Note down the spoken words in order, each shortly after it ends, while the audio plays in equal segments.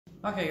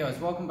Okay guys,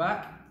 welcome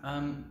back.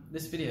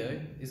 This video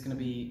is going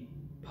to be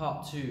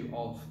part 2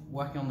 of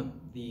working on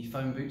the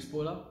foam boot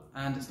spoiler,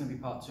 and it's going to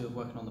be part 2 of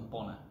working on the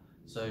bonnet.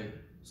 So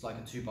it's like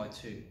a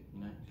 2x2, you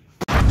know.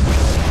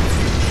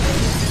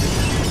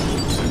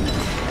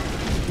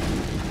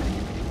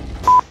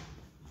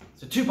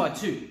 So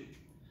 2x2.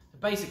 So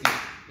basically,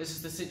 this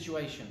is the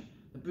situation.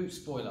 The boot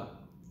spoiler.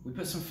 We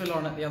put some filler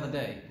on it the other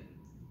day.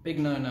 Big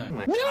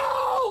no-no.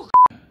 No!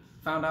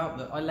 Found out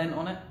that I lent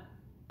on it.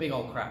 Big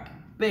old crack.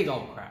 Big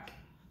old crack.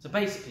 So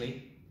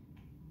basically,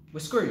 we're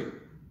screwed.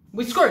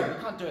 We're screwed.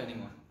 We can't do it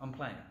anymore. I'm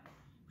playing.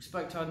 We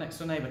spoke to our next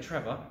door neighbour,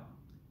 Trevor,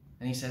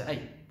 and he said,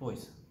 "Hey,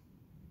 boys,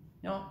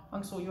 you know what? I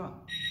can sort you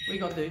out. What you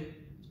got to do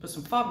is put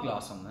some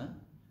fiberglass on there,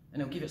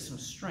 and it'll give it some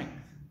strength.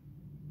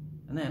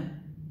 And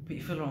then put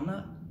your filler on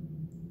that,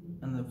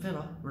 and the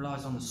filler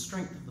relies on the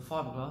strength of the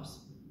fiberglass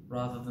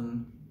rather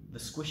than the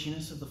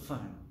squishiness of the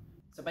foam."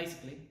 So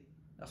basically,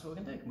 that's what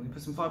we're gonna do. We're gonna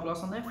put some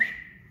fiberglass on there,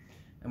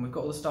 and we've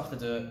got all the stuff to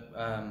do it.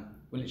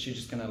 We're literally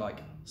just gonna like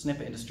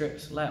snip it into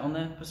strips, lay it on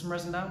there, put some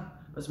resin down,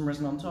 put some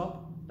resin on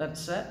top, let it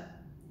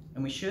set,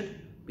 and we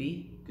should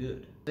be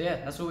good. So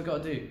yeah, that's all we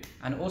got to do.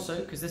 And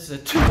also, because this is a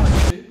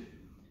 2x2,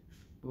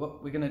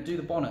 we're gonna do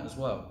the bonnet as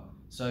well.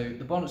 So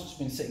the bonnet's just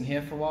been sitting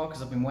here for a while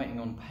because I've been waiting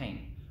on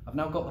paint. I've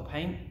now got the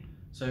paint,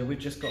 so we've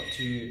just got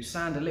to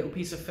sand a little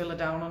piece of filler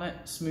down on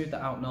it, smooth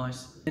that out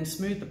nice, then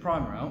smooth the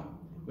primer out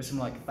with some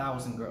like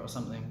 1000 grit or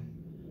something.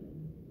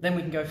 Then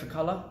we can go for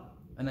colour,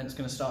 and then it's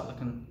going to start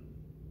looking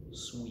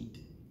sweet.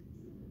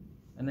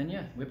 And then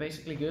yeah, we're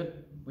basically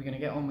good. We're going to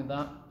get on with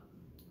that,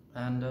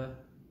 and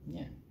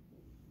yeah.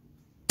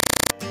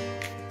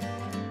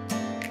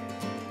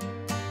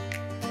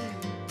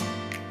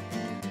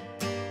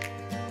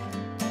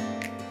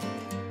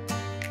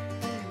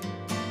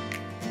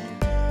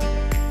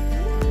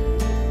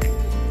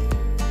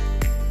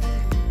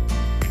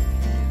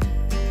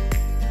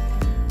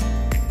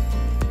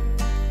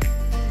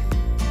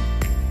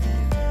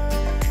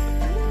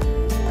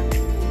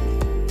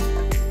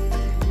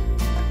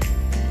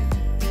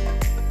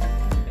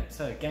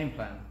 So, game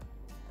plan.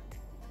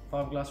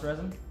 Fiberglass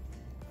resin,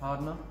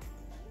 hardener.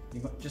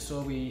 You just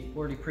saw we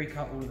already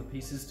pre-cut all of the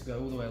pieces to go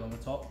all the way along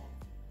the top.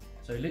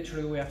 So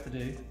literally all we have to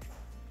do,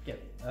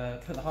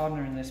 put the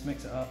hardener in this,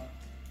 mix it up.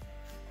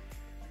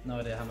 No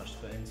idea how much to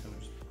put in, so we'll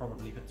just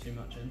probably put too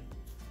much in.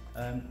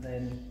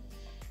 Then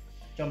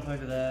jump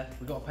over there.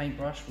 We've got a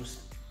paintbrush. We'll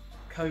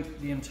coat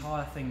the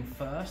entire thing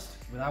first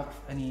without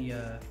any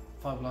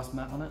fiberglass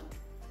mat on it.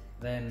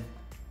 Then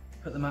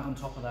put the mat on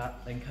top of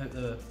that, then coat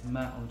the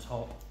mat on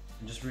top,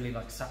 and just really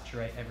like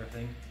saturate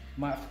everything.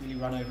 Might have to really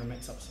run over and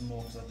mix up some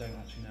more because I don't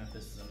actually know if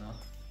this is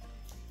enough.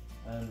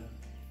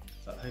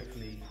 But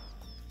hopefully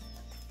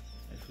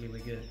we're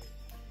good.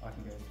 I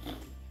can go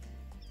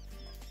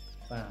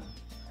bam.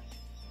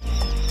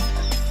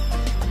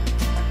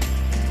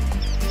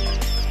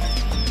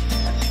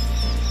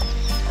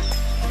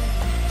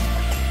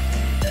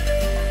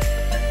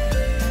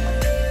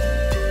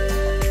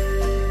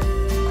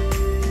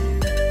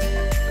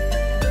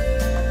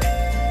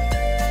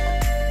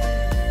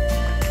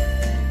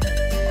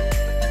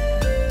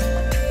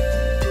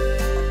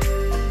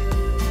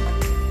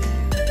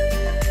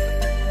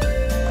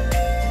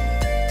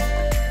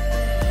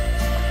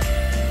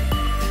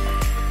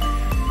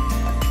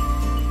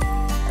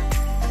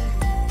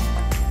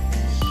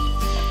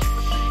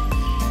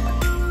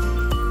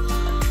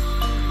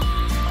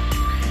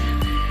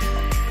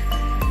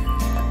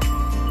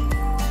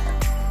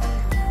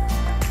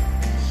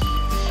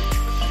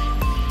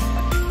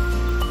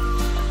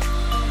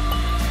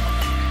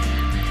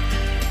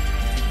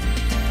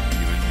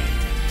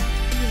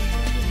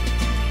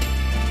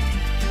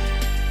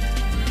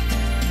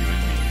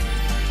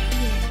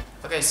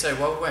 Okay, so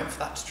while we're waiting for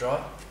that to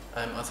dry,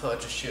 I thought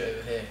I'd just shoot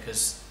over here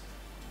because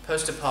I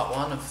posted part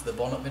 1 of the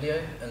bonnet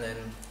video, and then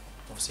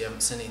obviously I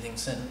haven't seen anything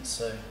since.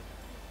 So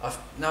I've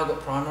now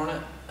got primer on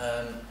it,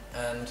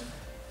 and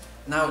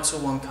now it's all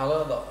one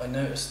colour. That I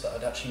noticed that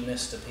I'd actually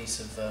missed a piece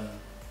of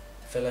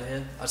filler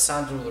here. I'd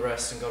sanded all the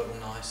rest and got it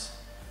all nice.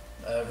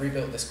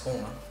 Rebuilt this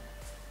corner,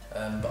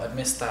 but I'd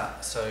missed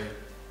that, so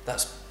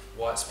that's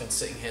why it's been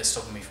sitting here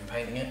stopping me from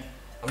painting it.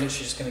 I'm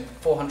literally just going to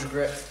 400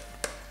 grit.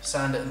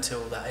 Sand it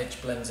until that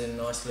edge blends in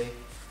nicely,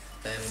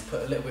 then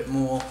put a little bit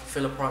more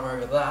filler primer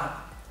over that,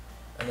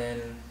 and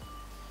then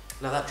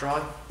let that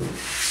dry,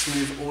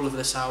 smooth all of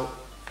this out,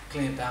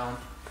 clean it down,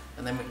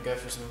 and then we can go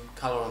for some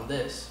colour on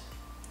this,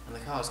 and the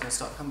car's going to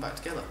start coming back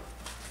together.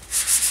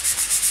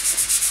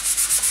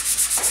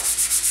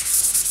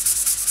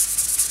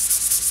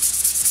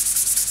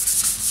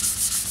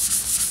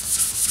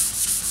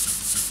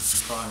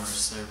 Primer is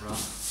so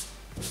rough.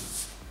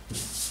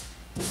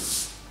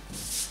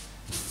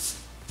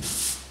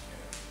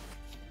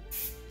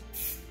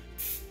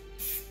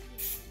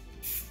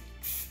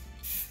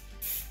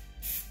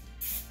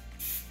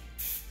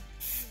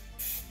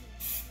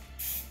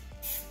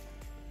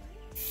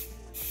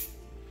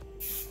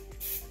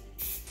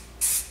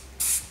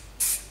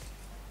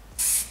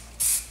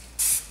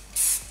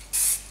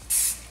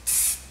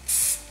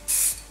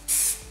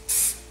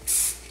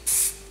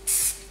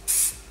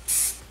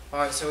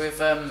 Alright, so we've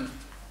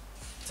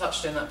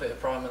touched in that bit of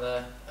primer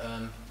there.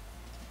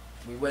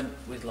 We went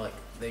with like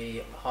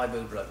the high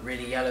build, like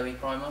really yellowy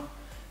primer,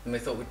 and we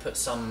thought we'd put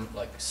some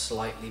like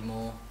slightly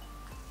more,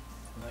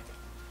 like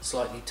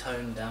slightly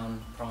toned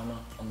down primer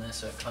on there,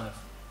 so it kind of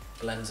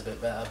blends a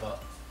bit better.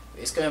 But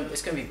it's going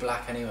to be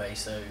black anyway,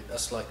 so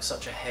that's like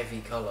such a heavy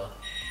colour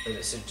that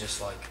it should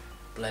just like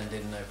blend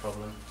in no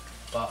problem.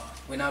 But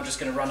we're now just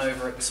going to run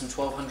over it with some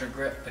 1200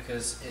 grit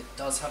because it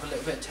does have a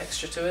little bit of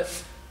texture to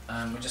it.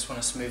 We just want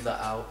to smooth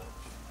that out,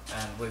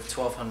 and with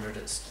 1200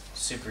 it's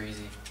super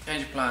easy.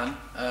 Change of plan.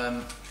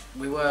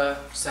 We were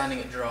sanding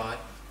it dry,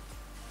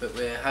 but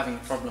we're having a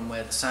problem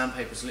where the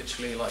sandpaper's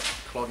literally like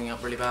clogging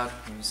up really bad.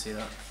 You can see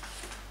that.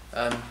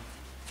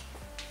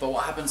 But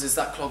what happens is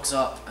that clogs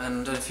up, and I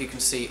don't know if you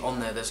can see on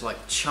there's like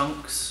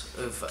chunks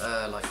of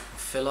like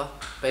filler.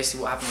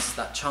 Basically what happens is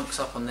that chunks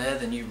up on there,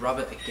 then you rub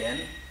it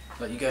again,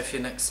 like you go for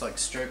your next like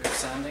stroke of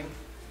sanding,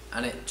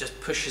 and it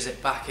just pushes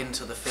it back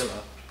into the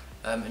filler,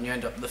 and you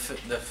end up, the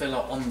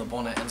filler on the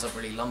bonnet ends up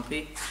really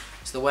lumpy.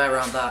 So the way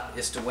around that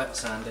is to wet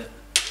sand it.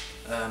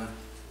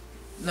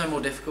 No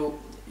more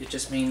difficult, it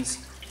just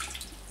means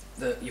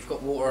that you've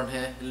got water on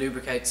here, it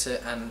lubricates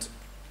it, and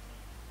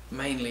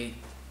mainly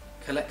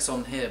collects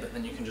on here, but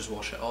then you can just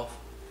wash it off.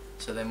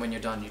 So then when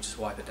you're done, you just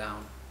wipe it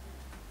down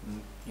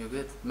and you're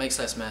good. Makes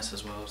less mess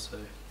as well, so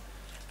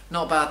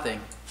not a bad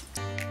thing.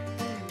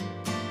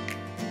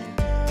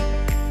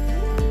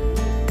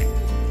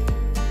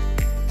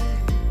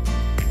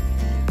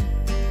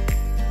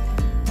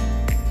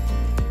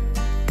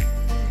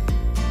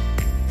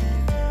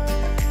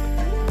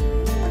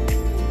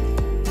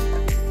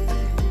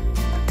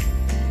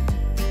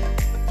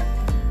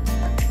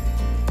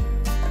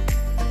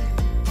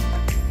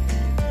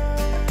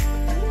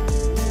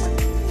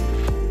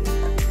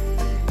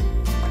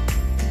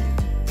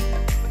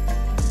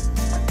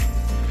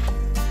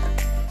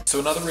 So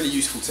another really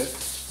useful tip,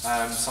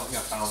 something I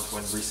found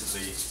when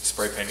recently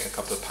spray painting a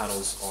couple of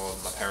panels on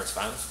my parents'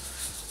 van.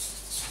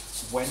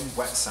 When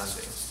wet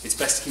sanding, it's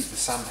best to keep the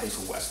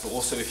sandpaper wet, but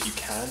also if you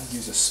can,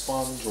 use a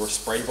sponge or a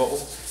spray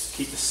bottle.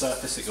 Keep the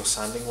surface that you're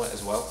sanding wet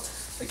as well.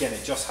 Again,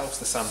 it just helps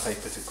the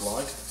sandpaper to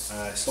glide,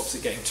 stops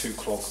it getting too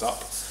clogged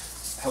up,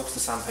 helps the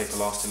sandpaper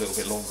last a little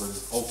bit longer, and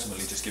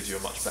ultimately just gives you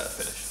a much better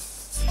finish.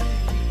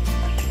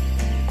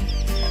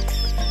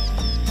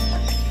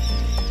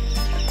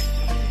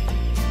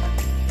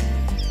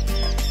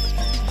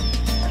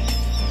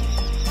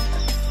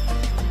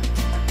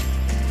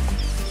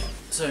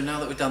 So now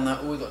that we've done that,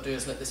 all we've got to do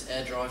is let this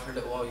air dry for a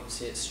little while. You can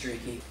see it's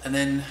streaky, and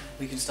then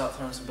we can start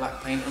throwing some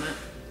black paint on it.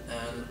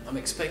 And I'm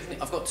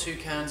expecting, I've got 2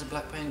 cans of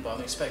black paint, but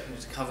I'm expecting it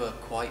to cover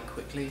quite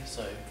quickly,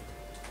 so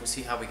we'll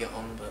see how we get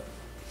on, but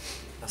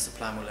that's the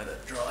plan. We'll let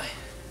it dry.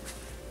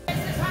 This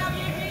is how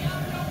you heat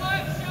up your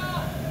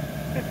workshop!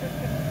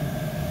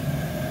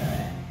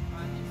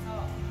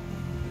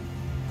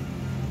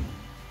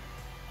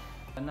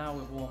 And now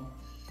we're warm.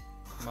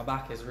 My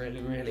back is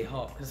really, really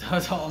hot because I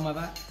was hot on my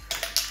back.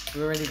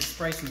 We're ready to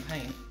spray some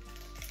paint.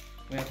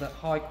 We have that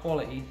high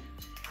quality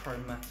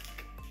chromatic.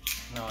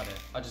 No idea,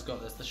 I just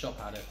got this, the shop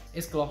had it.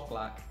 It's gloss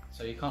black,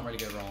 so you can't really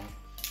go wrong.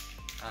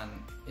 And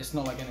it's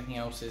not like anything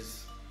else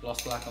is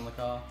gloss black on the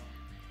car.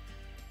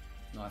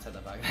 No, I take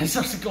that back. It's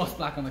just gloss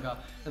black on the car.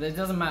 But it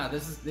doesn't matter,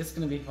 this is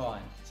gonna be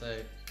fine. So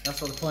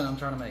that's what the point I'm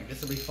trying to make. This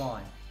will be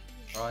fine.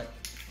 Alright,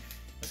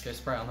 let's go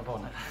spray it on the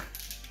bonnet.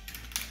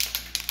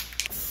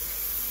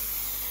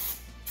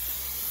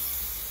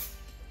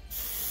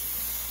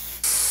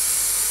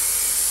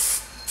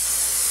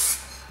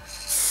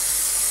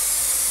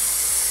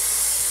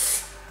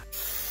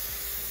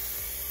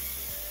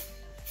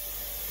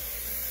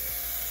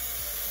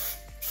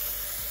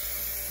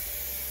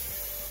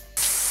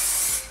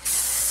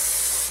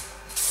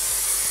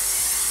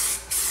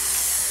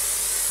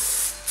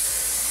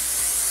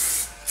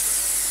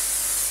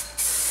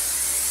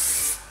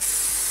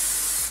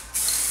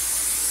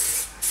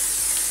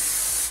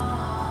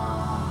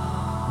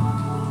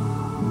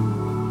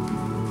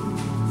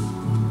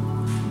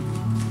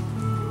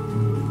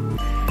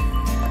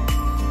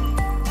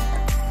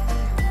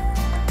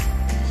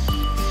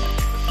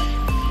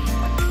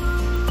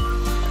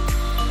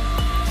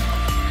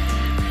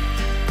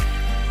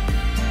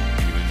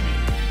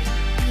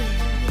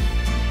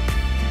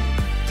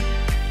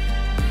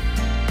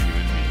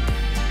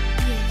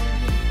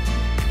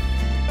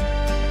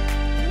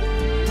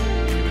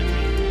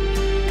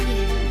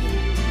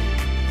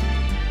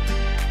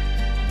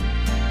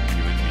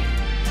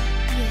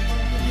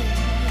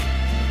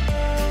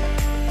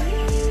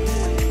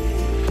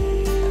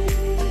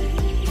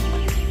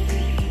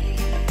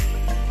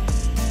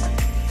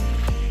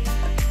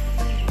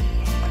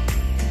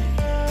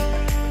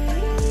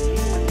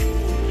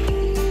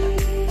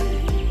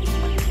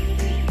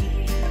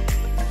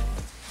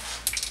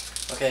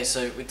 Okay,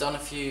 so we've done a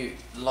few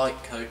light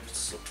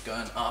coats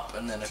going up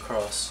and then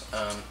across.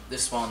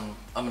 This one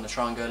I'm going to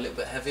try and go a little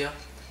bit heavier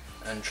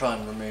and try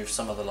and remove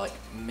some of the like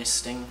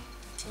misting,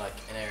 like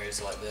in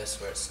areas like this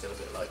where it's still a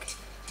bit like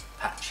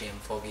patchy and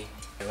foggy.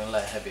 We're going to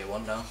lay a heavier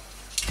one down.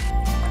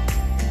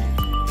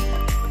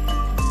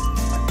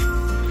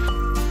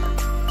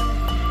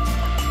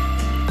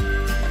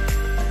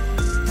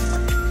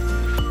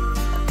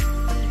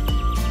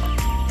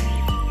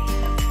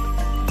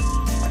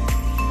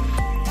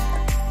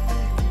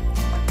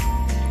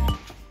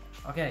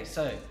 Okay,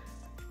 so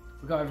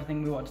we got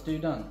everything we wanted to do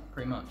done,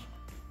 pretty much.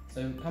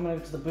 So coming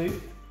over to the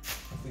boot,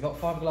 we got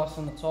fiberglass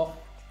on the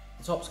top.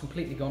 The top's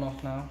completely gone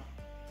off now.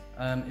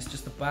 It's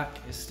just the back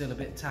is still a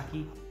bit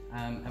tacky,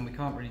 and we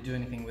can't really do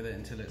anything with it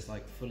until it's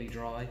like fully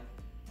dry,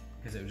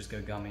 because it will just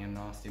go gummy and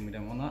nasty, and we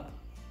don't want that.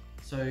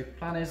 So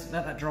plan is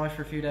let that dry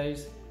for a few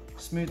days,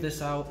 smooth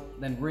this out,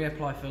 then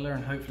reapply filler,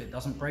 and hopefully it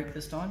doesn't break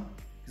this time,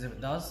 because if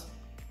it does,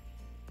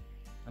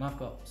 and I've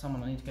got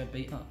someone I need to go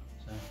beat up,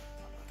 so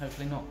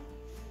hopefully not.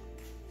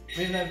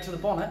 Moving over to the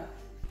bonnet.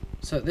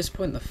 So at this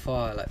point the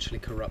file actually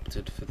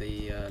corrupted for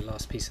the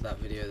last piece of that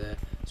video there,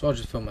 so I'll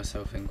just fill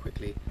myself in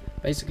quickly.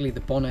 Basically the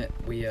bonnet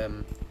we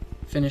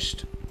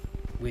finished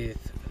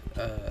with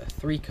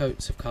 3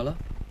 coats of colour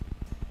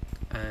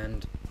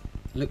and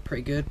looked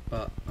pretty good,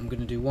 but I'm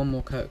going to do one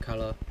more coat of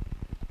colour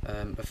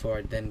before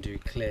I then do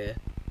clear.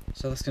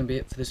 So that's going to be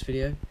it for this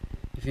video.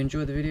 If you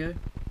enjoyed the video,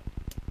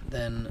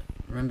 then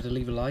remember to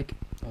leave a like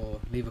or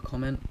leave a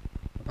comment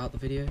about the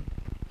video.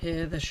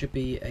 Here there should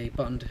be a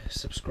button to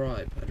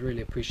subscribe. I'd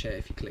really appreciate it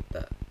if you clicked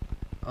that.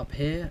 Up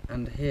here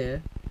and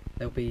here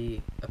there'll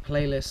be a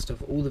playlist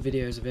of all the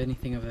videos of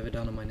anything I've ever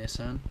done on my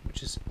Nissan,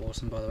 which is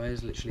awesome by the way.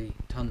 There's literally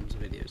tons of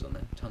videos on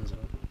there, tons of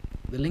them.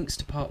 The links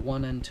to part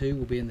 1 and 2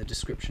 will be in the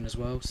description as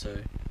well, so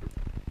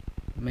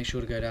make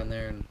sure to go down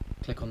there and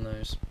click on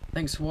those.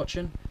 Thanks for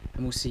watching,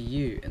 and we'll see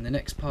you in the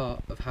next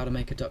part of how to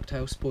make a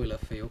Ducktail spoiler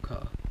for your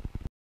car.